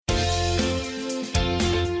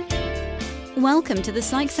Welcome to the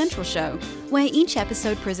Psych Central Show, where each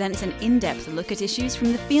episode presents an in-depth look at issues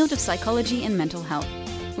from the field of psychology and mental health,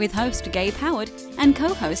 with host Gabe Howard and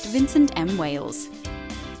co-host Vincent M. Wales.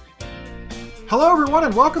 Hello everyone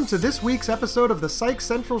and welcome to this week's episode of the Psych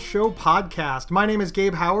Central Show podcast. My name is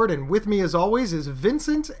Gabe Howard and with me as always is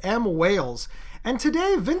Vincent M. Wales. And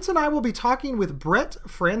today Vince and I will be talking with Brett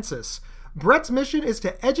Francis. Brett's mission is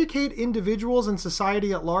to educate individuals and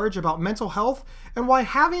society at large about mental health and why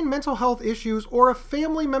having mental health issues or a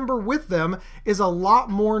family member with them is a lot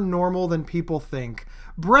more normal than people think.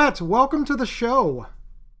 Brett, welcome to the show.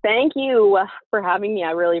 Thank you for having me.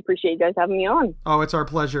 I really appreciate you guys having me on. Oh, it's our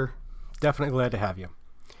pleasure. Definitely glad to have you.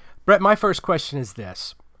 Brett, my first question is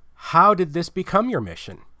this. How did this become your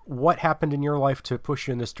mission? What happened in your life to push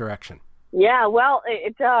you in this direction? Yeah, well,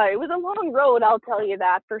 it was a long road, I'll tell you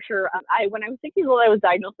that for sure. When I was 6 years old, I was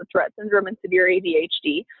diagnosed with Tourette syndrome and severe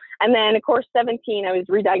ADHD. And then, of course, 17, I was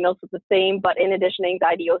re-diagnosed with the same, but in addition,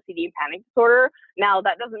 anxiety, OCD, and panic disorder. Now,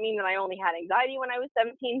 that doesn't mean that I only had anxiety when I was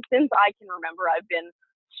 17. Since I can remember, I've been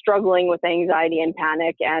struggling with anxiety and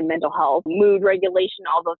panic and mental health, mood regulation,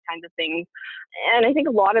 all those kinds of things. And I think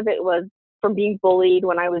a lot of it was from being bullied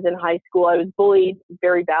when I was in high school. I was bullied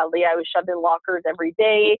very badly. I was shoved in lockers every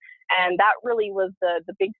day. And that really was the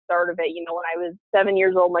big start of it. You know, when I was 7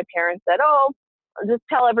 years old, my parents said, just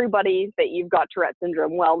tell everybody that you've got Tourette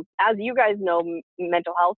syndrome. Well, as you guys know,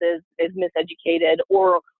 mental health is miseducated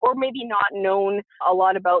or maybe not known a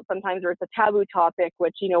lot about sometimes, or it's a taboo topic,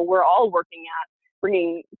 which, you know, we're all working at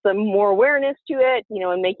bringing some more awareness to it, you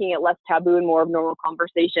know, and making it less taboo and more of normal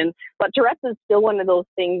conversation. But Tourette's is still one of those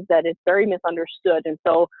things that is very misunderstood. And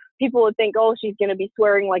so people would think, oh, she's going to be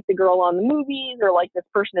swearing like the girl on the movies or like this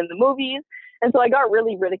person in the movies. And so I got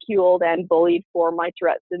really ridiculed and bullied for my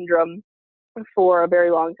Tourette syndrome for a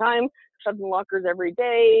very long time, shoved in lockers every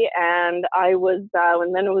day. And I was,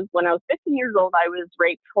 when I was 15 years old, I was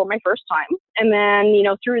raped for my first time. And then, you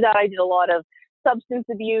know, through that, I did a lot of substance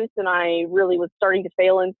abuse, and I really was starting to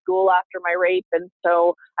fail in school after my rape. And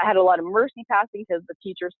so I had a lot of mercy passing because the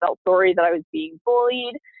teachers felt sorry that I was being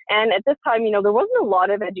bullied. And at this time, you know, there wasn't a lot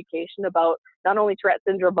of education about not only Tourette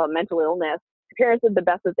syndrome, but mental illness. Parents did the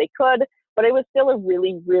best that they could, but it was still a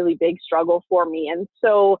really, really big struggle for me. And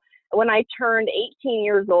so when I turned 18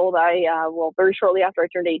 years old, very shortly after I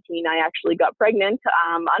turned 18, I actually got pregnant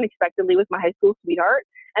unexpectedly with my high school sweetheart.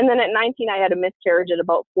 And then at 19, I had a miscarriage at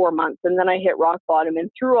about 4 months. And then I hit rock bottom. And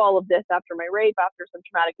through all of this, after my rape, after some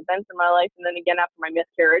traumatic events in my life, and then again after my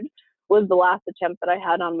miscarriage, was the last attempt that I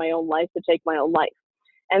had on my own life to take my own life.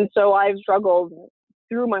 And so I've struggled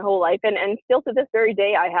through my whole life. And still to this very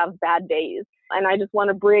day, I have bad days. And I just want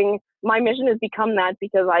to my mission has become that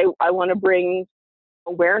because I want to bring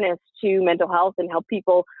awareness to mental health and help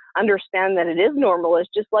people understand that it is normal. It's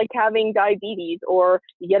just like having diabetes, or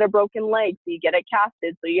you get a broken leg, so you get it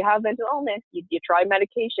casted, so you have mental illness, you try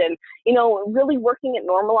medication, you know, really working at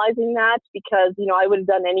normalizing that, because, you know, I would have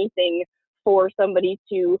done anything for somebody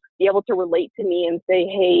to be able to relate to me and say,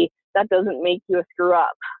 hey, that doesn't make you a screw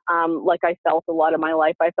up. Like I felt a lot of my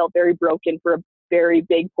life. I felt very broken for a very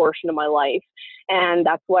big portion of my life. And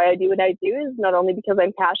that's why I do what I do, is not only because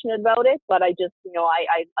I'm passionate about it, but I just, you know,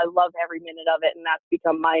 I love every minute of it. And that's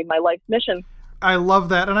become my life's mission. I love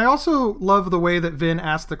that. And I also love the way that Vin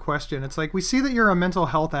asked the question. It's like, we see that you're a mental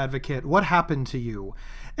health advocate. What happened to you?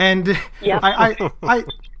 And yeah.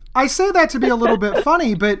 I say that to be a little bit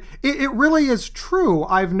funny, but it really is true.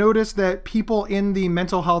 I've noticed that people in the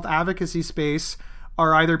mental health advocacy space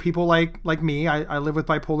are either people like me, I live with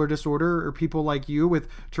bipolar disorder, or people like you with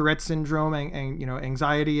Tourette syndrome and you know,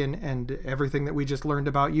 anxiety and everything that we just learned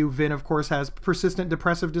about you. Vin, of course, has persistent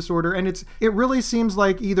depressive disorder. And it really seems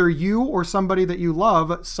like either you or somebody that you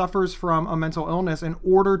love suffers from a mental illness in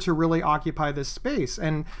order to really occupy this space.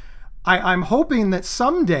 And I'm hoping that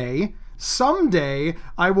someday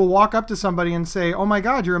I will walk up to somebody and say, oh my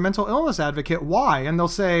God, you're a mental illness advocate. Why? And they'll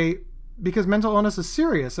say, because mental illness is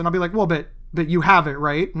serious. And I'll be like, well, but you have it,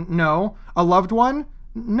 right? No. A loved one?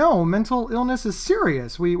 No, mental illness is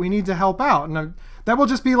serious. We need to help out. And that will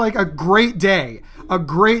just be like a great day. A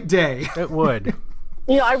great day. It would.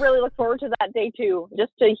 You know, I really look forward to that day too,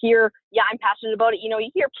 just to hear, yeah, I'm passionate about it. You know,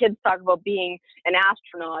 you hear kids talk about being an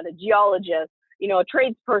astronaut, a geologist, you know, a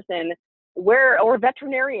tradesperson, or a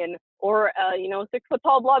veterinarian, or you know, 6 foot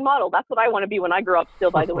tall blonde model. That's what I want to be when I grow up still,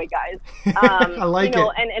 by the way, guys. I like you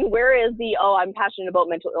know, it. And where is I'm passionate about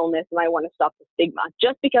mental illness and I want to stop the stigma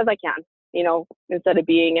just because I can, you know, instead of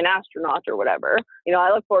being an astronaut or whatever. You know,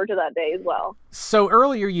 I look forward to that day as well. So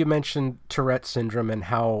earlier you mentioned Tourette syndrome and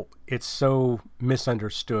how it's so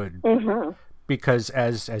misunderstood. Mm-hmm. Because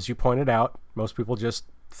as you pointed out, most people just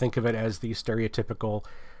think of it as the stereotypical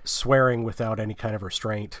swearing without any kind of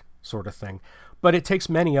restraint sort of thing. But it takes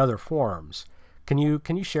many other forms. Can you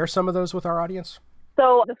share some of those with our audience?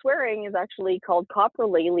 So the swearing is actually called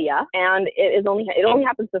coprolalia, and it only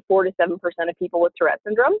happens to 4 to 7% of people with Tourette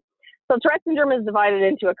syndrome. So Tourette syndrome is divided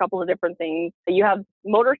into a couple of different things. You have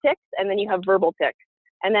motor tics, and then you have verbal tics.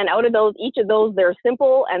 And then out of those, each of those, there's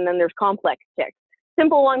simple, and then there's complex tics.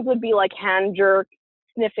 Simple ones would be like hand jerk,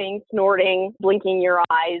 sniffing, snorting, blinking your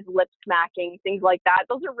eyes, lip smacking, things like that.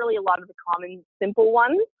 Those are really a lot of the common simple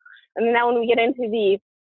ones. And then now when we get into the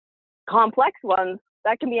complex ones,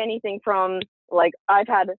 that can be anything from, like, I've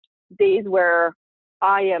had days where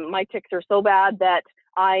my tics are so bad that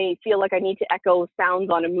I feel like I need to echo sounds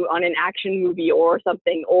on an action movie or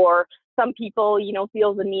something. Or some people,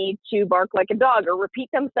 feel the need to bark like a dog or repeat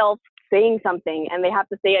themselves saying something, and they have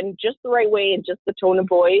to say it in just the right way and just the tone of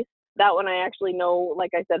voice. That one I actually know,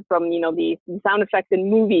 like I said, from, the sound effects in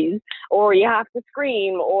movies, or you have to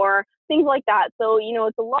scream or things like that. So,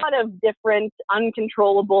 it's a lot of different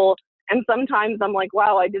uncontrollable. And sometimes I'm like,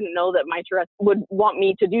 wow, I didn't know that my Tourette would want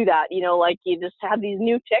me to do that. Like you just have these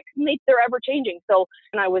new tics and they're ever changing. So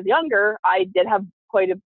when I was younger, I did have quite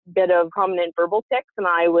a bit of prominent verbal tics, and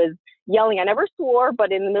I was yelling. I never swore,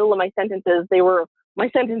 but in the middle of my sentences were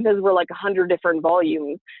like 100 different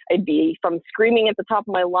volumes. I'd be from screaming at the top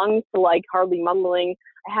of my lungs to like hardly mumbling.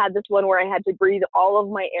 I had this one where I had to breathe all of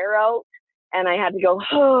my air out, and I had to go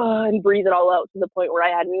and breathe it all out to the point where I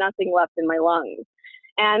had nothing left in my lungs.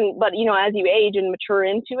 But as you age and mature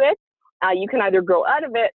into it, you can either grow out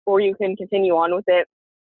of it or you can continue on with it.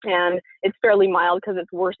 And it's fairly mild because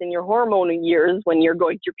it's worse in your hormonal years when you're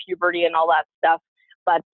going through puberty and all that stuff.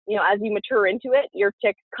 But, as you mature into it, your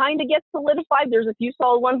tick kind of gets solidified. There's a few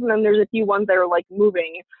solid ones, and then there's a few ones that are like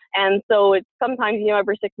moving. And so it's sometimes,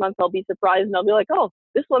 every 6 months I'll be surprised and I'll be like, oh,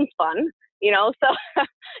 this one's fun, so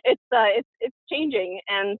it's changing.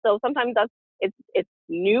 And so sometimes it's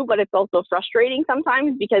new, but it's also frustrating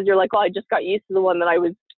sometimes because you're like, oh, I just got used to the one that I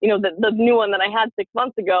was, the new one that I had 6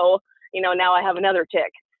 months ago, now I have another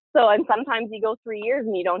tick. So, and sometimes you go 3 years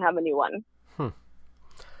and you don't have a new one.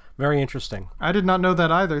 Very interesting. I did not know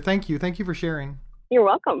that either. Thank you. Thank you for sharing. You're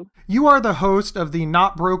welcome. You are the host of the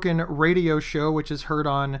Not Broken radio show, which is heard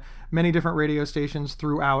on many different radio stations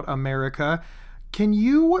throughout America. Can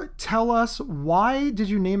you tell us, why did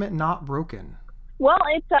you name it Not Broken? Well,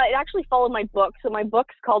 it actually followed my book. So my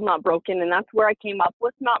book's called Not Broken, and that's where I came up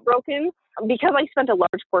with Not Broken, because I spent a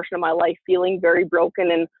large portion of my life feeling very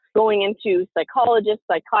broken and going into psychologists,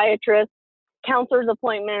 psychiatrists, counselors'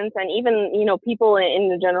 appointments, and even, people in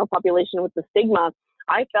the general population with the stigma.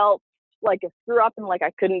 I felt like a screw up and like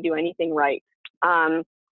I couldn't do anything right. And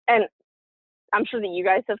I'm sure that you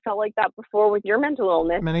guys have felt like that before with your mental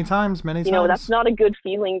illness. Many times. That's not a good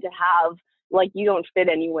feeling to have, like you don't fit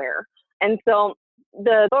anywhere. And so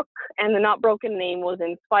the book and the Not Broken name was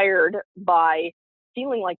inspired by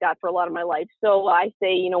feeling like that for a lot of my life. So I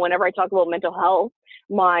say, whenever I talk about mental health,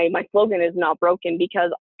 my slogan is Not Broken,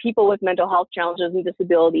 because people with mental health challenges and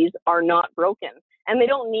disabilities are not broken. And they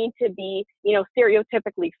don't need to be,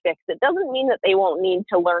 stereotypically fixed. It doesn't mean that they won't need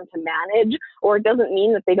to learn to manage, or it doesn't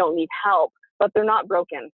mean that they don't need help, but they're not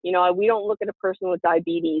broken. We don't look at a person with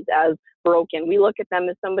diabetes as broken. We look at them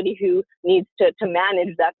as somebody who needs to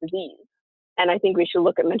manage that disease. And I think we should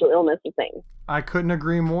look at mental illness the same. I couldn't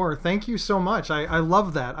agree more. Thank you so much. I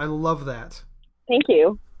love that. I love that. Thank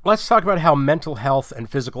you. Let's talk about how mental health and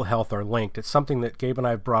physical health are linked. It's something that Gabe and I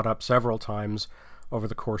have brought up several times over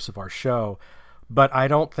the course of our show, but I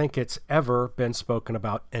don't think it's ever been spoken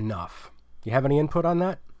about enough. Do you have any input on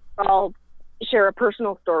that? I'll share a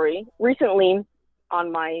personal story. Recently,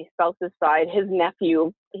 on my spouse's side, his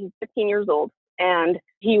nephew, he's 15 years old, and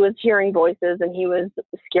he was hearing voices, and he was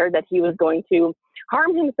scared that he was going to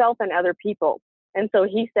harm himself and other people. And so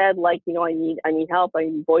he said, I need help.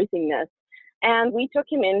 I'm voicing this. And we took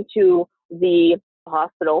him into the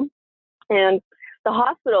hospital, and the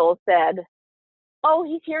hospital said, oh,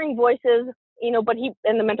 he's hearing voices, but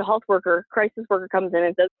and the mental health worker, crisis worker, comes in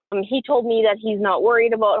and says, he told me that he's not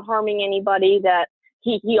worried about harming anybody, that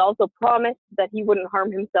he also promised that he wouldn't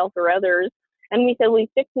harm himself or others. And we said, well, he's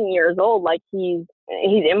 16 years old, like he's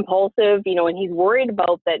impulsive, and he's worried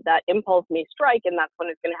about that impulse may strike, and that's when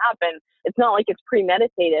it's going to happen. It's not like it's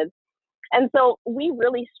premeditated. And so we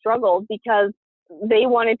really struggled because they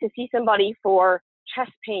wanted to see somebody for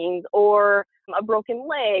chest pains or a broken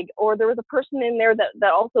leg, or there was a person in there that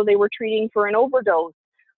also they were treating for an overdose.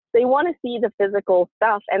 They want to see the physical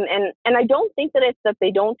stuff. And I don't think that it's that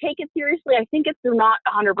they don't take it seriously. I think it's they're not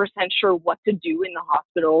 100% sure what to do in the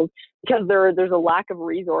hospitals because there's a lack of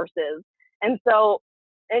resources. And so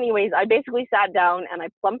anyways, I basically sat down and I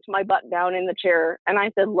plumped my butt down in the chair and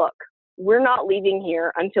I said, look, we're not leaving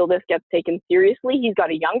here until this gets taken seriously. He's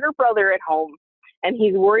got a younger brother at home and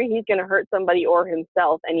he's worried he's going to hurt somebody or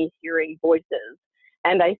himself, and he's hearing voices.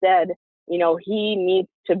 And I said, you know, he needs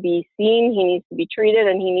to be seen, he needs to be treated,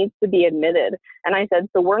 and he needs to be admitted. And I said,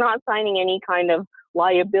 so we're not signing any kind of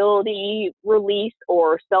liability release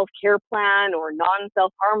or self-care plan or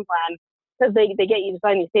non-self-harm plan, because they get you to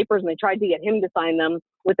sign these papers, and they tried to get him to sign them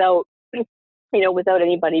without, you know, without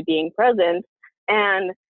anybody being present.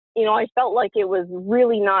 And, you know, I felt like it was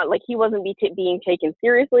really not, like he wasn't being taken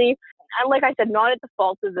seriously. And like I said, not at the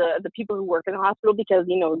fault of the people who work in the hospital, because,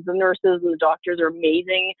 you know, the nurses and the doctors are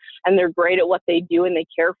amazing and they're great at what they do and they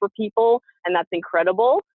care for people, and that's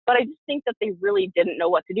incredible. But I just think that they really didn't know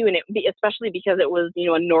what to do. And especially because it was, you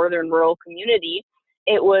know, a northern rural community,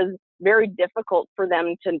 it was very difficult for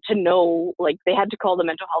them to know, like they had to call the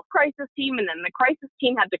mental health crisis team, and then the crisis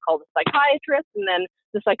team had to call the psychiatrist, and then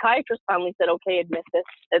the psychiatrist finally said, okay, admit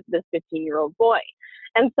this 15-year-old boy.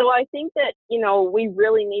 And so I think that, you know, we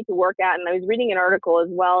really need to work at, and I was reading an article as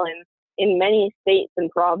well in many states and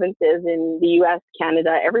provinces in the US,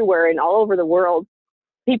 Canada, everywhere and all over the world,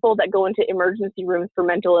 people that go into emergency rooms for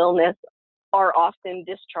mental illness are often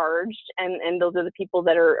discharged, and those are the people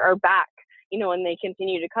that are back, you know, and they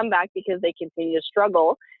continue to come back because they continue to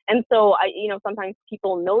struggle. And so you know, sometimes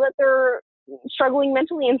people know that they're struggling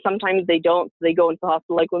mentally and sometimes they don't. So they go into the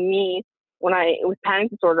hospital. Like when I was panic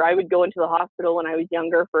disorder, I would go into the hospital when I was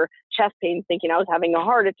younger for chest pains thinking I was having a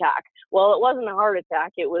heart attack. Well, it wasn't a heart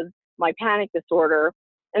attack. It was my panic disorder.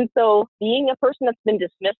 And so being a person that's been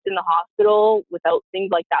dismissed in the hospital without things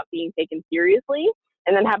like that being taken seriously,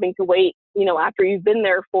 and then having to wait, you know, after you've been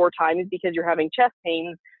there 4 times because you're having chest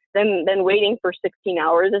pains, then waiting for 16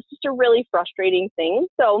 hours, it's just a really frustrating thing.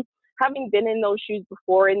 So having been in those shoes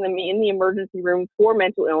before in the emergency room for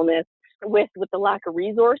mental illness, with the lack of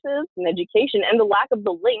resources and education and the lack of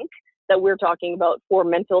the link that we're talking about for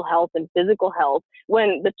mental health and physical health,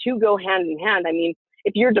 when the two go hand in hand. I mean,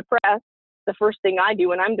 if you're depressed, the first thing I do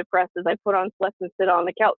when I'm depressed is I put on sweats and sit on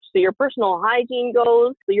the couch. So your personal hygiene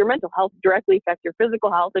goes, so your mental health directly affects your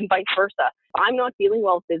physical health, and vice versa. If I'm not feeling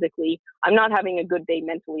well physically, I'm not having a good day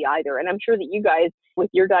mentally either. And I'm sure that you guys with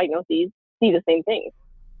your diagnoses see the same thing.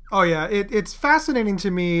 Oh yeah, it's fascinating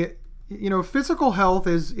to me. You know, physical health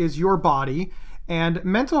is your body and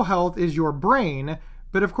mental health is your brain.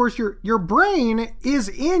 But of course, your brain is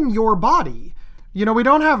in your body. You know, we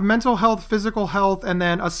don't have mental health, physical health, and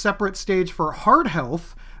then a separate stage for heart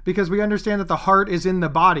health, because we understand that the heart is in the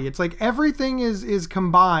body. It's like everything is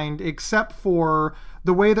combined except for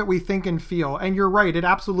the way that we think and feel. And you're right, it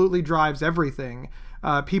absolutely drives everything.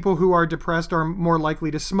 People who are depressed are more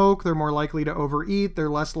likely to smoke, they're more likely to overeat, they're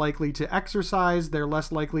less likely to exercise, they're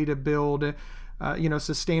less likely to build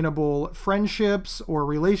sustainable friendships or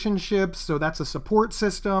relationships. So that's a support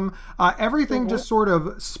system. Everything just sort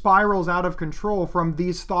of spirals out of control from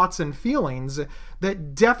these thoughts and feelings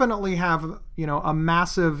that definitely have, you know, a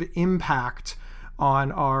massive impact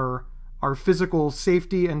on our physical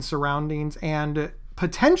safety and surroundings, and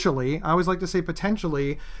potentially, I always like to say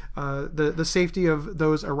potentially, the safety of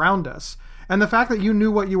those around us. And the fact that you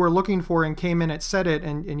knew what you were looking for and came in and said it,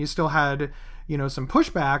 and you still had, you know, some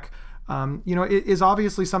pushback, it is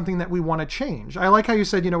obviously something that we want to change. I like how you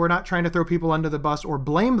said, you know, we're not trying to throw people under the bus or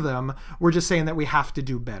blame them. We're just saying that we have to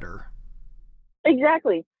do better.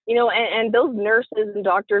 Exactly. You know, and those nurses and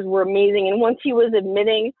doctors were amazing. And once he was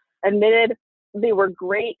admitted, they were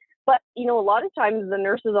great. But, you know, a lot of times the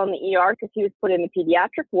nurses on the ER, because he was put in the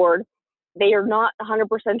pediatric ward, they are not 100%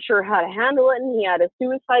 sure how to handle it. And he had a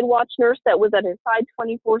suicide watch nurse that was at his side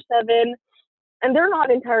 24/7. And they're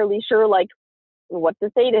not entirely sure, like, what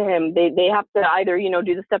to say to him. They have to either, you know,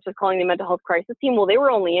 do the steps of calling the mental health crisis team. Well, they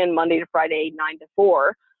were only in Monday to Friday, 9 to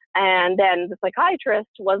 4. And then the psychiatrist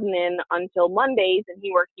wasn't in until Mondays, and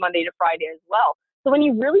he works Monday to Friday as well. So when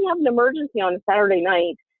you really have an emergency on a Saturday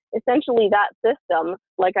night, essentially that system,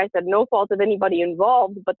 like I said, no fault of anybody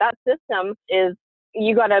involved, but that system is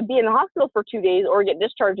you got to be in the hospital for 2 days or get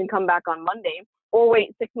discharged and come back on Monday, or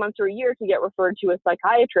wait 6 months or a year to get referred to a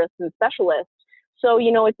psychiatrist and specialist. So,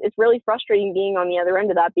 you know, it's really frustrating being on the other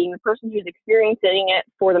end of that, being the person who's experiencing it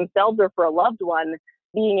for themselves or for a loved one,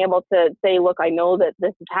 being able to say, look, I know that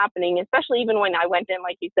this is happening, especially even when I went in,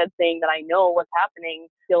 like you said, saying that I know what's happening,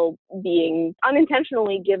 still being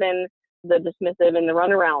unintentionally given the dismissive and the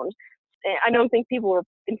runaround. I don't think people were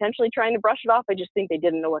intentionally trying to brush it off. I just think they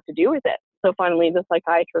didn't know what to do with it. So finally, the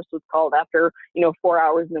psychiatrist was called after, 4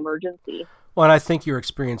 hours in emergency. Well, and I think your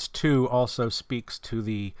experience, too, also speaks to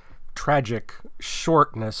the tragic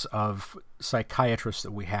shortness of psychiatrists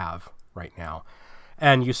that we have right now.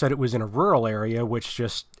 And you said it was in a rural area, which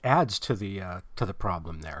just adds to the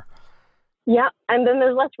problem there. Yeah, and then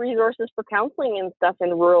there's less resources for counseling and stuff in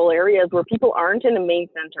rural areas where people aren't in a main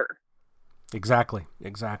center. Exactly.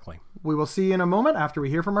 We will see you in a moment after we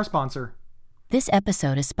hear from our sponsor. This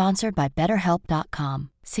episode is sponsored by BetterHelp.com.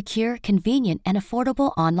 Secure, convenient, and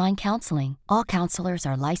affordable online counseling. All counselors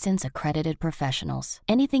are licensed, accredited professionals.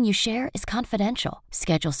 Anything you share is confidential.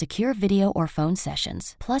 Schedule secure video or phone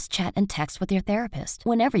sessions, plus chat and text with your therapist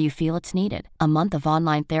whenever you feel it's needed. A month of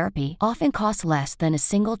online therapy often costs less than a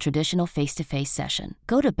single traditional face-to-face session.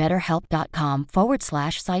 Go to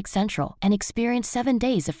BetterHelp.com/Psych Central and experience 7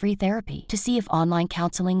 days of free therapy to see if online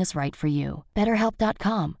counseling is right for you.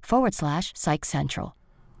 BetterHelp.com/Psych Central.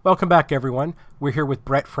 Welcome back, everyone. We're here with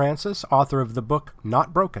Brett Francis, author of the book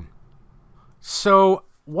Not Broken. So,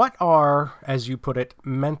 what are, as you put it,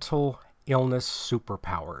 mental illness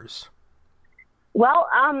superpowers? Well,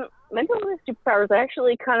 mental illness superpowers, I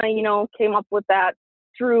actually kind of, came up with that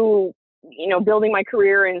through, building my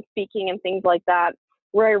career and speaking and things like that,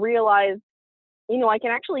 where I realized, I can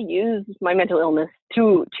actually use my mental illness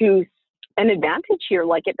to an advantage here.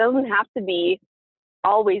 Like, it doesn't have to be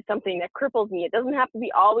always something that cripples me. It doesn't have to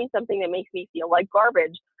be always something that makes me feel like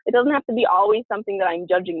garbage. It doesn't have to be always something that I'm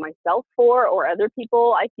judging myself for, or other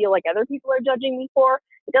people, I feel like other people are judging me for.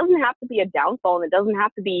 It doesn't have to be a downfall, and it doesn't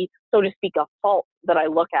have to be, so to speak, a fault that I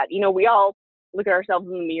look at. We all look at ourselves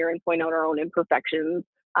in the mirror and point out our own imperfections.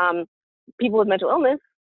 People with mental illness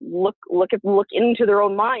look into their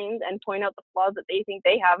own minds and point out the flaws that they think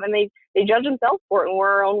they have, and they judge themselves for it, and we're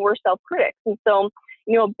our own worst self-critics. And so,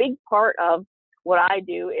 a big part of what I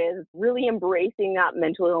do is really embracing that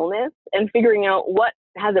mental illness and figuring out what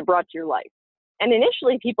has it brought to your life. And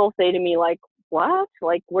initially people say to me, like, what?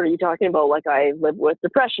 Like, what are you talking about? Like, I live with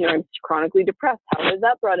depression, or I'm chronically depressed. How has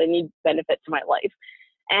that brought any benefit to my life?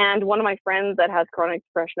 And one of my friends that has chronic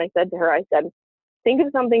depression, I said to her, think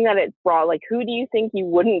of something that it's brought. Like, who do you think you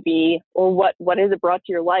wouldn't be, or what has it brought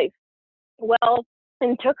to your life? Well,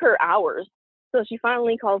 it took her hours. So she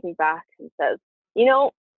finally calls me back and says,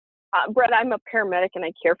 Brett, I'm a paramedic and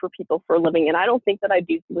I care for people for a living, and I don't think that I'd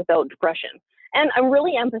do without depression. And I'm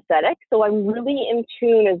really empathetic, so I'm really in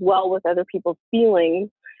tune as well with other people's feelings,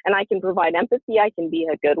 and I can provide empathy, I can be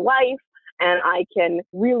a good wife, and I can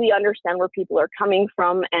really understand where people are coming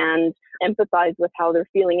from and empathize with how they're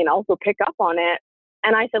feeling and also pick up on it.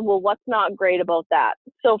 And I said, well, what's not great about that?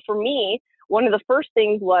 So for me, one of the first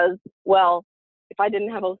things was, well, if I didn't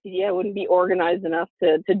have OCD, I wouldn't be organized enough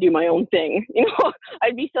to do my own thing.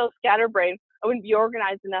 I'd be so scatterbrained. I wouldn't be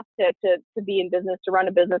organized enough to be in business, to run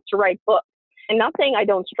a business, to write books. And not saying I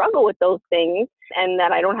don't struggle with those things and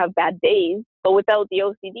that I don't have bad days, but without the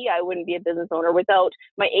OCD, I wouldn't be a business owner. Without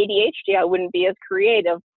my ADHD, I wouldn't be as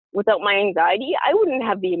creative. Without my anxiety, I wouldn't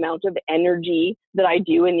have the amount of energy that I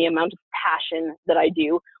do and the amount of passion that I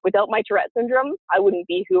do. Without my Tourette syndrome, I wouldn't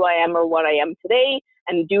be who I am or what I am today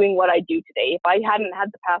and doing what I do today. If I hadn't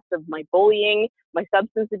had the past of my bullying, my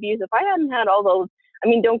substance abuse, if I hadn't had all those,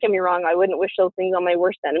 don't get me wrong, I wouldn't wish those things on my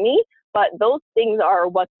worst enemy, but those things are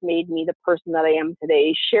what's made me the person that I am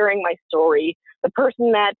today, sharing my story, the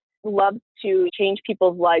person that loves to change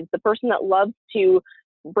people's lives, the person that loves to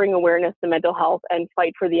bring awareness to mental health and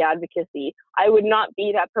fight for the advocacy. I would not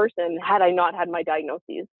be that person had I not had my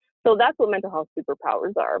diagnoses. So that's what mental health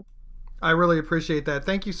superpowers are. I really appreciate that.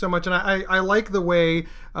 Thank you so much. And I like the way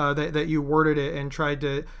that you worded it and tried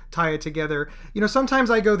to tie it together.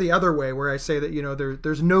 Sometimes I go the other way where I say that,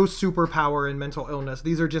 there's no superpower in mental illness.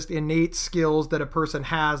 These are just innate skills that a person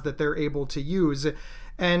has that they're able to use.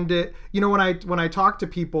 And, when I talk to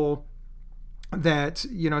people that,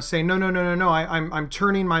 say, no, I'm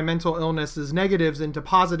turning my mental illness's negatives into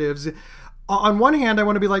positives. On one hand, I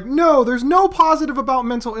want to be like, no, there's no positive about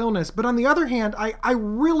mental illness. But on the other hand, I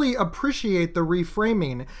really appreciate the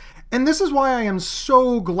reframing. And this is why I am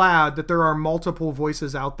so glad that there are multiple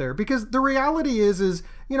voices out there, because the reality is,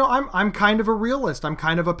 I'm kind of a realist. I'm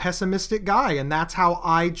kind of a pessimistic guy. And that's how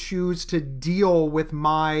I choose to deal with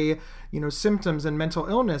my symptoms and mental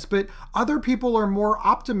illness. But other people are more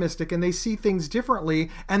optimistic and they see things differently,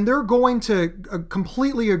 and they're going to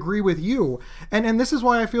completely agree with you. And this is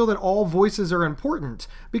why I feel that all voices are important,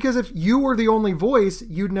 because if you were the only voice,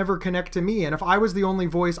 you'd never connect to me. And if I was the only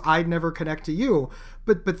voice, I'd never connect to you.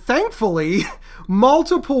 But thankfully,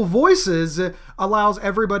 multiple voices allows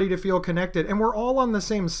everybody to feel connected, and we're all on the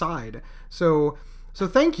same side. So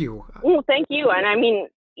thank you. Well, thank you. And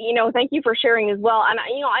thank you for sharing as well. And,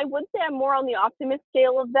 I would say I'm more on the optimist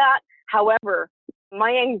scale of that. However,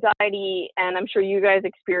 My anxiety, and I'm sure you guys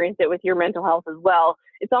experience it with your mental health as well,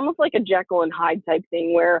 it's almost like a Jekyll and Hyde type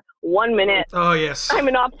thing where 1 minute oh yes, I'm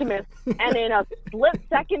an optimist, and in a split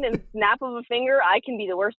second and snap of a finger, I can be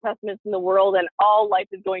the worst pessimist in the world, and all life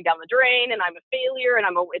is going down the drain, and I'm a failure, and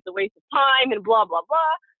it's a waste of time, and blah, blah, blah.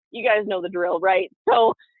 You guys know the drill, right?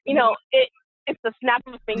 So, it's the snap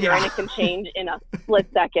of a finger, and it can change in a split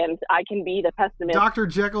second. I can be the pessimist. Dr.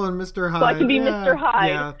 Jekyll and Mr. Hyde. So I can be Mr.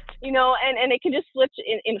 Hyde, and it can just switch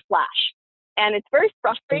in a flash. And it's very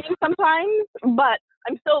frustrating sometimes, but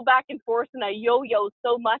I'm so back and forth, and I yo-yo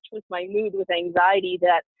so much with my mood with anxiety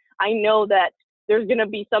that I know that there's going to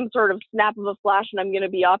be some sort of snap of a flash, and I'm going to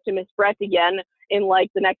be optimist Brett again in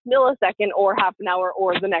like the next millisecond or half an hour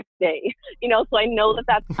or the next day, so I know that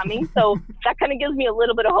that's coming. So that kind of gives me a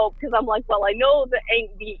little bit of hope, because I'm like, well, I know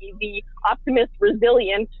the optimist,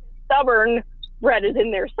 resilient, stubborn Brett is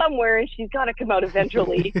in there somewhere, and she's got to come out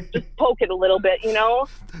eventually. Just poke it a little bit,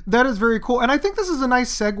 That is very cool. And I think this is a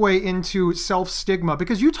nice segue into self-stigma,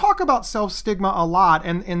 because you talk about self-stigma a lot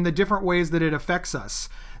and in the different ways that it affects us.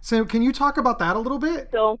 So can you talk about that a little bit?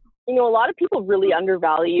 So, a lot of people really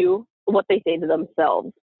undervalue what they say to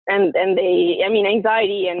themselves. And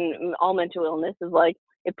anxiety and all mental illness is like,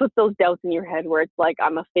 it puts those doubts in your head where it's like,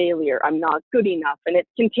 I'm a failure, I'm not good enough. And it's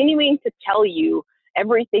continuing to tell you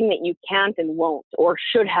everything that you can't and won't, or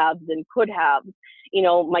should have and could have.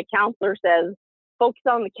 My counselor says, focus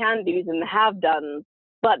on the can-dos and the have-dones,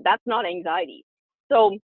 but that's not anxiety.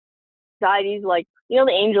 So anxiety is like, the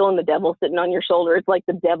angel and the devil sitting on your shoulder. It's like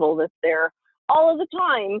the devil that's there all of the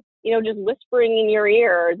time, just whispering in your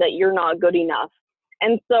ear that you're not good enough.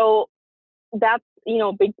 And so that's,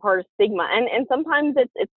 a big part of stigma. And sometimes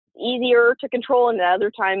it's easier to control, and at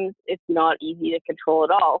other times it's not easy to control at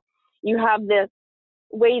all. You have this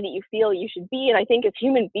way that you feel you should be. And I think as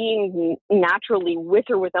human beings, naturally, with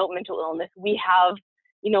or without mental illness, we have,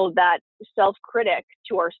 that self-critic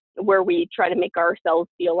where we try to make ourselves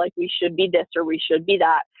feel like we should be this, or we should be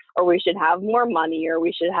that, or we should have more money, or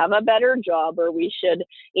we should have a better job, or we should,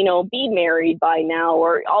 be married by now,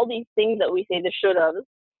 or all these things that we say the should have.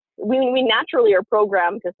 We naturally are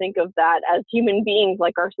programmed to think of that as human beings.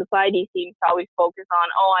 Like our society seems to always focus on,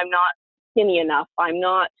 I'm not skinny enough, I'm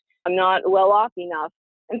not well off enough.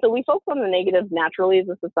 And so we focus on the negative naturally as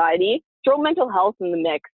a society, throw mental health in the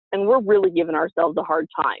mix, and we're really giving ourselves a hard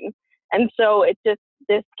time. And so it's just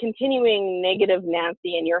this continuing negative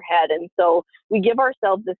Nancy in your head. And so we give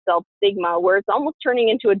ourselves this self-stigma where it's almost turning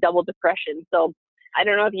into a double depression. So I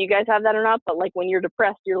don't know if you guys have that or not, but like when you're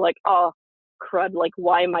depressed, you're like, oh, crud, like,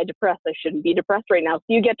 why am I depressed? I shouldn't be depressed right now. So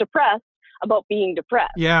you get depressed about being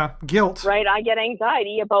depressed. Yeah, guilt. Right? I get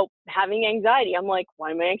anxiety about having anxiety. I'm like,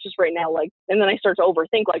 why am I anxious right now? Like, and then I start to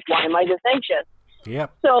overthink, like, why am I this anxious?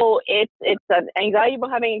 Yep. So it's an anxiety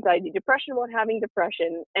about having anxiety, depression about having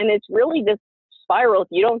depression, and it's really this spiral. If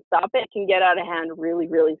you don't stop it, it can get out of hand really,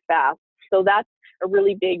 really fast. So that's a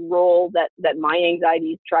really big role that my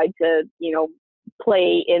anxiety's tried to,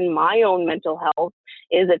 play in my own mental health,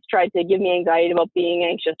 is it's tried to give me anxiety about being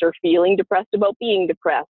anxious or feeling depressed about being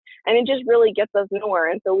depressed. And it just really gets us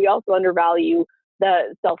nowhere. And so we also undervalue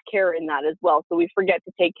the self-care in that as well. So we forget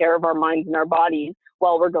to take care of our minds and our bodies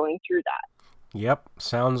while we're going through that. Yep.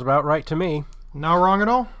 Sounds about right to me. Not wrong at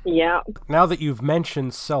all. Yeah. Now that you've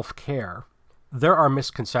mentioned self-care, there are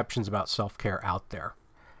misconceptions about self-care out there.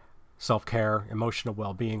 Self-care, emotional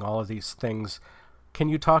well-being, all of these things. Can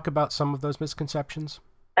you talk about some of those misconceptions?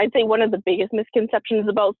 I'd say one of the biggest misconceptions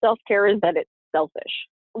about self-care is that it's selfish.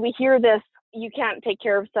 We hear this, you can't take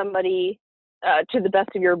care of somebody to the best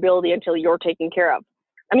of your ability until you're taken care of.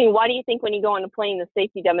 I mean, why do you think when you go on a plane, the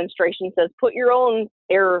safety demonstration says, put your own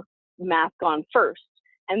air mask on first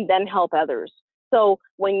and then help others? So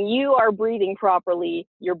when you are breathing properly,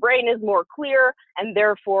 your brain is more clear, and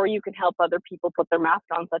therefore you can help other people put their mask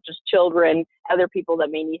on, such as children, other people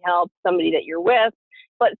that may need help, somebody that you're with.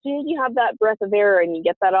 But as soon as you have that breath of air and you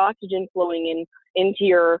get that oxygen flowing into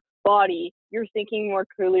your body, you're thinking more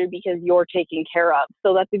clearly because you're taken care of.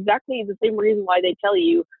 So that's exactly the same reason why they tell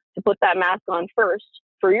you to put that mask on first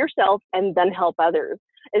for yourself and then help others,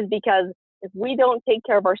 is because if we don't take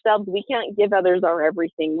care of ourselves, we can't give others our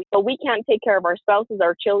everything. So we can't take care of our spouses,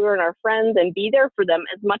 our children, our friends, and be there for them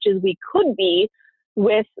as much as we could be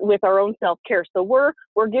with our own self-care. So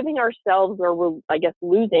we're giving ourselves, or we're, I guess,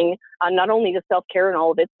 losing not only the self-care and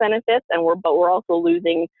all of its benefits, but we're also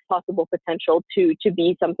losing possible potential to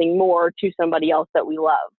be something more to somebody else that we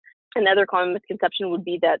love. Another common misconception would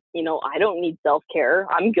be that, I don't need self-care.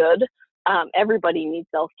 I'm good. Everybody needs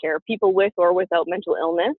self-care, people with or without mental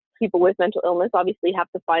illness. People with mental illness obviously have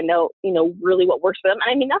to find out, really what works for them.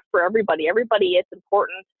 And I mean, that's for everybody. Everybody, it's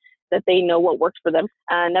important that they know what works for them.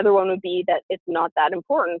 Another one would be that it's not that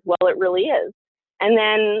important. Well, it really is. And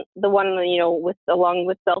then the one, along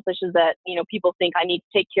with selfish is that, people think I need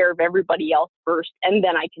to take care of everybody else first, and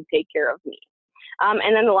then I can take care of me.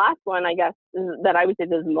 And then the last one, I guess, that I would say is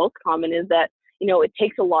the most common is that, it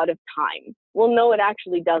takes a lot of time. Well, no, it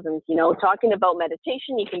actually doesn't. Talking about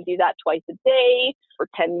meditation, you can do that twice a day for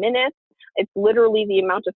 10 minutes. It's literally the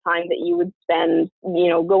amount of time that you would spend,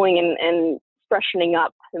 going and freshening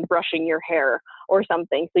up and brushing your hair or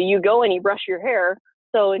something. So you go and you brush your hair.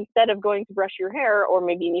 So instead of going to brush your hair, or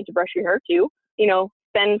maybe you need to brush your hair too,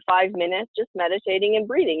 spend 5 minutes just meditating and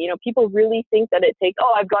breathing. People really think that it takes,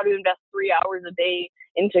 I've got to invest 3 hours a day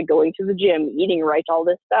into going to the gym, eating right, all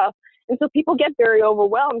this stuff. And so people get very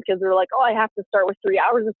overwhelmed because they're like, I have to start with 3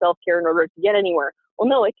 hours of self-care in order to get anywhere. Well,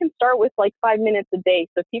 no, it can start with like 5 minutes a day.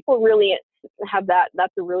 So people really have that.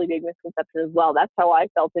 That's a really big misconception as well. That's how I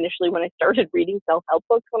felt initially when I started reading self-help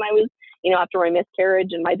books when I was, after my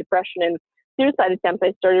miscarriage and my depression and suicide attempt,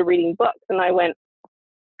 I started reading books and I went,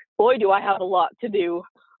 boy, do I have a lot to do.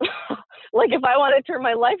 Like if I want to turn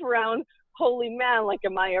my life around, holy man, like,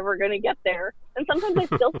 am I ever going to get there? And sometimes I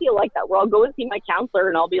still feel like that, where I'll go and see my counselor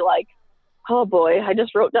and I'll be like, oh boy, I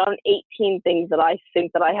just wrote down 18 things that I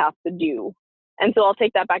think that I have to do. And so I'll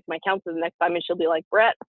take that back to my counselor the next time and she'll be like,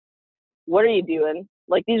 Brett, what are you doing?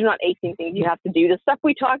 Like, these are not 18 things you have to do. The stuff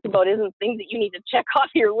we talked about isn't things that you need to check off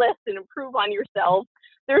your list and improve on yourself.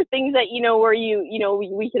 There are things that, where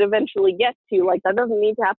we could eventually get to, like, that doesn't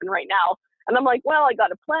need to happen right now. And I'm like, well, I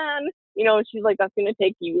got a plan, and she's like, that's going to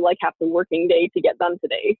take you like half the working day to get done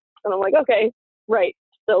today. And I'm like, okay, right.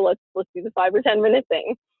 So let's do the 5 or 10 minute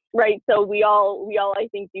thing. Right. So we all, I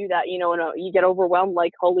think, do that, and you get overwhelmed,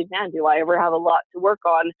 like, holy man, do I ever have a lot to work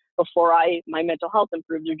on before my mental health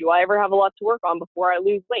improves? Or do I ever have a lot to work on before I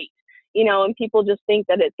lose weight? And people just think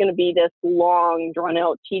that it's going to be this long, drawn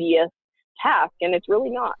out, tedious task, and it's really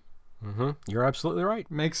not. Mm-hmm. You're absolutely right.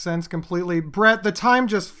 Makes sense completely. Brett, the time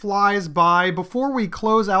just flies by. Before we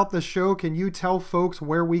close out the show, can you tell folks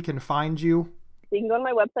where we can find you? So you can go to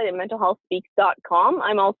my website at mentalhealthspeaks.com.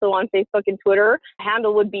 I'm also on Facebook and Twitter.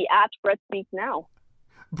 Handle would be @BrettSpeaksNow.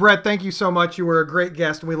 Brett, thank you so much. You were a great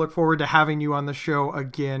guest, and we look forward to having you on the show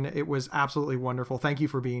again. It was absolutely wonderful. Thank you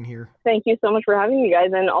for being here. Thank you so much for having me,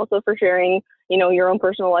 guys, and also for sharing, your own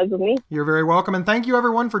personal lives with me. You're very welcome. And thank you,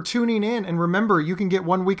 everyone, for tuning in. And remember, you can get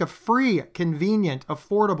 1 week of free, convenient,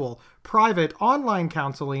 affordable, private online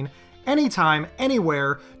counseling anytime,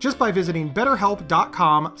 anywhere, just by visiting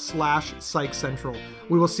betterhelp.com/psychcentral.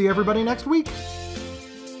 We will see everybody next week.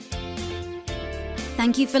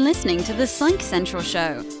 Thank you for listening to the Psych Central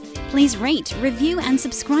Show. Please rate, review, and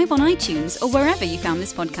subscribe on iTunes or wherever you found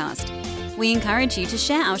this podcast. We encourage you to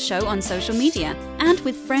share our show on social media and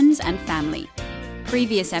with friends and family.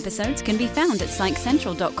 Previous episodes can be found at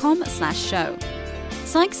psychcentral.com/show.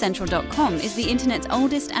 PsychCentral.com is the internet's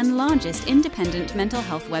oldest and largest independent mental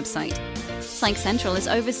health website. Psych Central is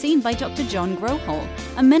overseen by Dr. John Grohol,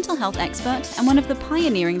 a mental health expert and one of the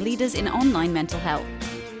pioneering leaders in online mental health.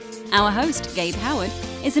 Our host, Gabe Howard,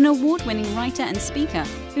 is an award-winning writer and speaker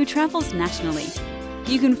who travels nationally.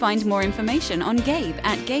 You can find more information on Gabe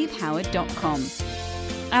at gabehoward.com.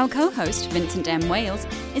 Our co-host, Vincent M. Wales,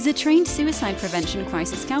 is a trained suicide prevention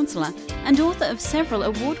crisis counselor and author of several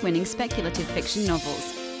award-winning speculative fiction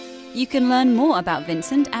novels. You can learn more about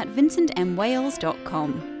Vincent at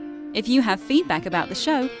vincentmwales.com. If you have feedback about the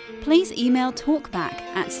show, please email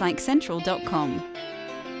talkback@psychcentral.com.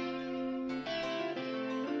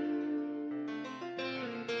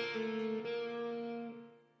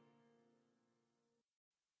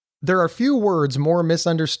 There are few words more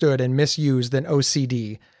misunderstood and misused than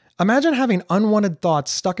OCD. Imagine having unwanted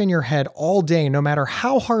thoughts stuck in your head all day, no matter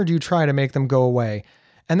how hard you try to make them go away,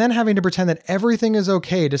 and then having to pretend that everything is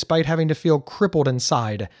okay despite having to feel crippled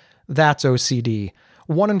inside. That's OCD.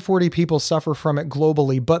 1 in 40 people suffer from it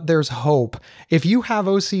globally, but there's hope. If you have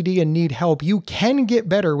OCD and need help, you can get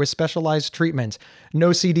better with specialized treatment.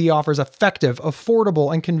 NoCD offers effective,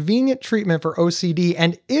 affordable, and convenient treatment for OCD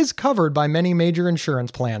and is covered by many major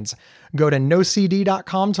insurance plans. Go to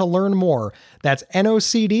nocd.com to learn more. That's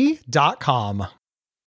nocd.com.